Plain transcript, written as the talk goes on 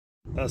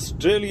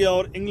Australia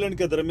और England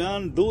के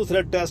दरमियान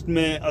दूसरे टेस्ट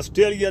में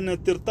ऑस्ट्रेलिया ने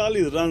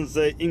 43 रन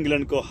से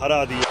इंग्लैंड को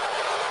हरा दिया।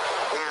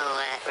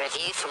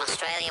 Review from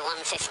Australia,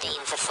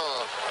 115 for 4.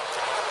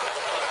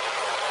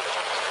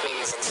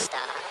 Minners and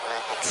Starr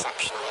were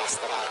exceptional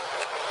yesterday.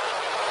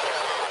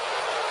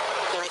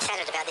 Yeah, we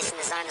chatted about this in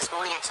the zone this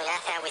morning, actually,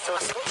 how we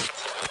thought of it.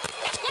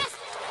 Yes!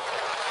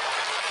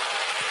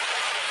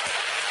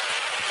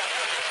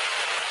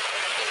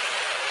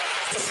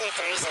 To see if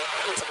there is a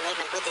hint of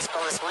movement with this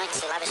ball this morning.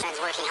 See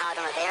Labuschagne working hard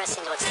on it there. It's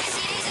into its... Yes,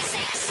 it is a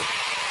 6.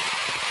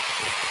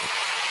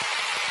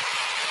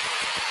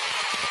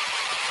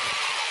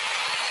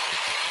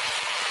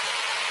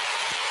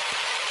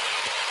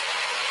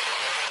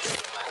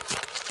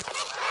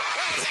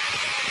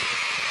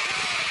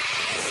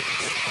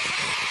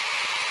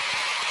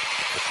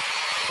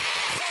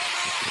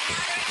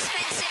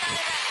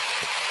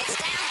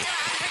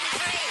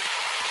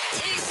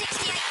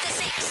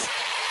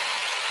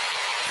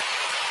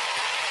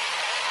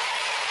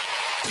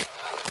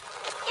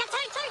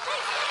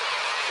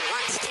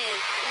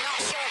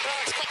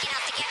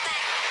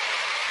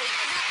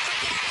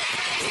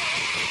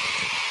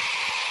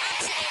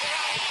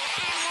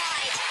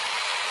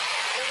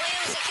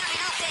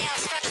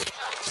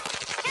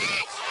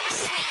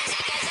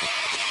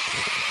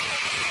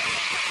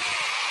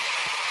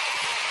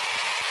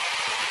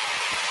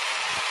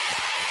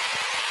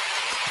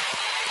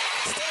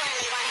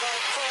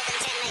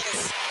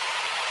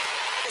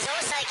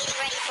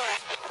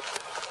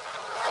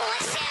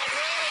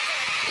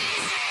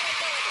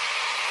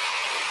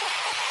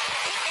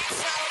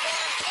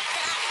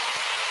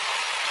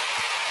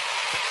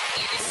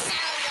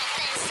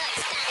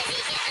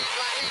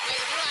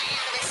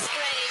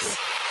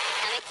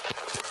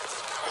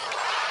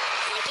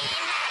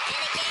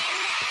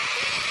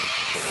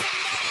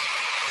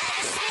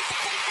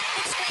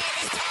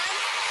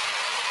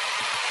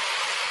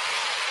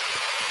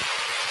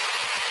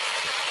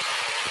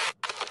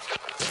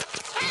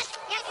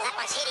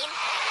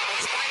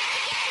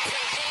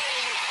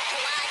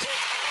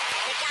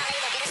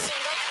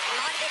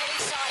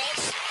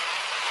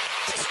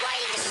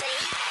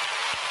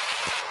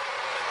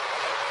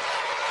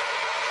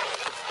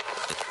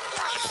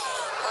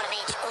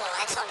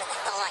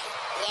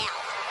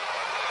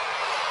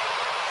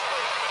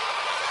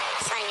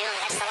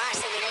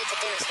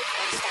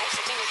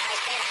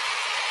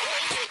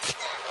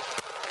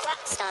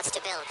 Starts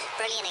to build.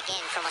 Brilliant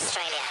again from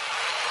Australia.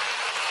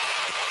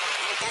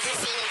 It doesn't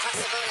seem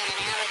impossible, and an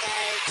hour ago,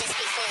 just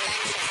before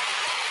lunch,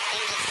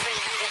 England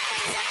 300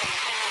 comes up and the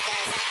crowd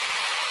goes up.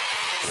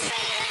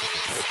 Australia only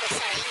needs,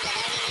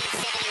 England only needs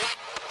 71.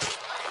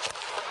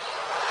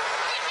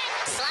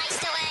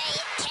 Sliced away,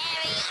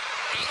 Carey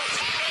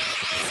and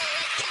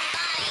Hazelwood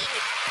combine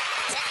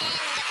to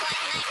end a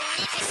quite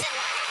magnificent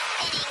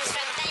innings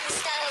from Ben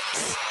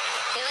Stokes,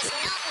 who has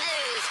not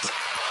moved.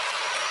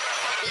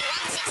 He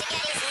wants it to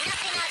get his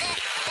nothing other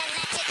than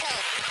magical.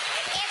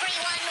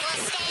 Everyone will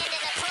stand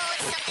and applaud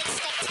something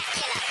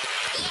spectacular.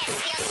 Yes,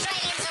 the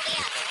Australians will be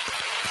up.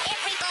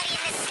 Everybody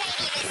in the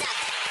stadium is up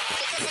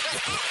because it was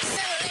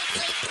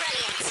absolutely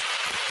brilliant.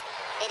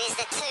 It is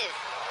the two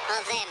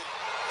of them,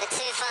 the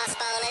two fast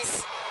bowlers,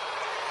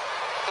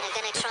 that are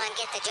going to try and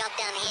get the job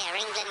done here.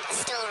 England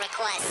still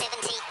requires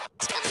 70.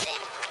 Comes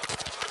in.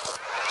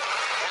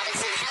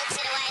 Robinson helps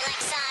it away leg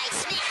side.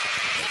 Smith,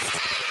 this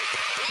time,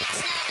 makes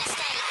no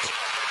mistake.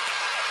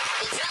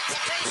 He drops a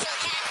crucial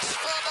catch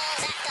 4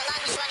 balls after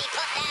lunch when he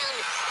put down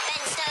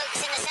Ben Stokes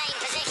in the same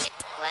position.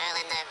 Well,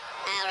 in the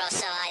hour or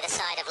so either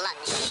side of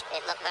lunch,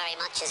 it looked very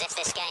much as if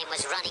this game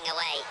was running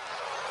away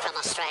from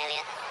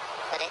Australia.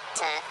 But it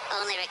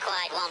only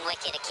required 1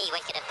 wicket, a key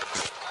wicket.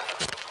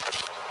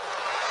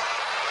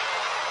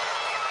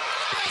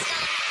 Oh, it's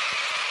gone.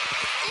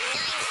 The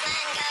 9th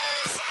man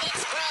goes,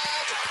 it's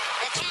broad.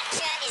 The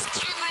catcher is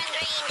Cameron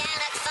Green down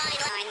at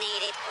final. I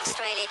need it.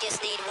 Australia just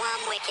need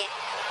 1 wicket.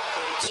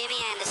 Jimmy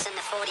Anderson,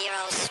 the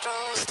 40-year-old,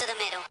 strolls to the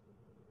middle.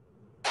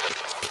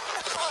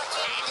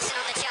 Anderson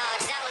on the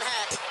charge, that will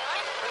hurt.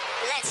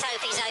 Let's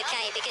hope he's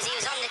okay, because he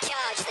was on the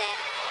charge there.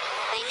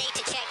 They need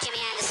to check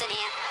Jimmy Anderson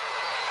here.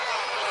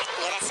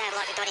 Yeah, that sounded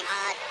like it got him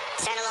hard.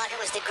 Sounded like it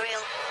was the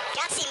grill.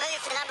 Gutsy move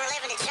for the number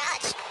 11 to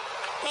charge.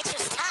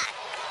 Mitchell Stark.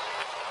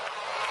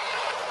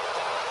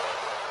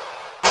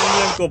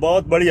 England को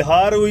बहुत बड़ी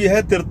हार हुई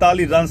है,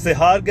 43 run से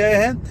हार गए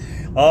हैं।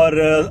 और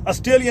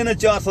ऑस्ट्रेलिया ने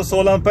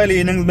 416 पहली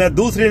इनिंग्स में,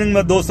 दूसरी इनिंग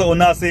में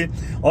 279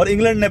 और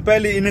इंग्लैंड ने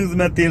पहली इनिंग्स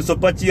में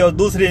 325 और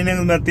दूसरी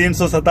इनिंग्स में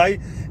 327।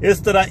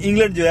 इस तरह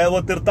इंग्लैंड जो है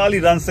वो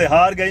 43 रन से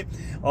हार गई।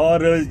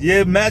 और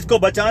ये मैच को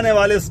बचाने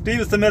वाले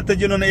स्टीव स्मिथ थे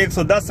जिन्होंने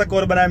 110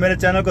 स्कोर बनाया। मेरे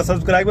चैनल को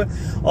सब्सक्राइब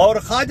और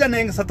ख्वाजा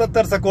ने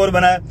 77 स्कोर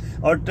बनाया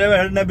और ट्रेवर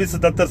हेड ने भी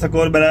 77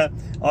 स्कोर बनाया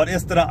और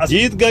इस तरह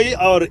जीत गई।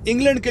 और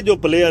इंग्लैंड के जो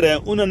प्लेयर हैं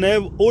उन्होंने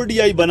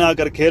ओडीआई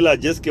बनाकर खेला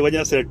जिसकी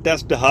वजह से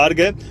टेस्ट हार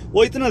गए।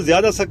 वो इतना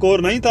ज्यादा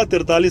स्कोर नहीं था,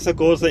 43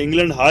 स्कोर से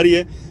इंग्लैंड हारी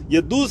है।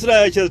 ये दूसरा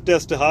एशेज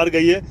टेस्ट हार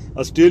गई है।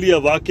 ऑस्ट्रेलिया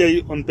वाकई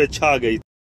उन पे छा गई।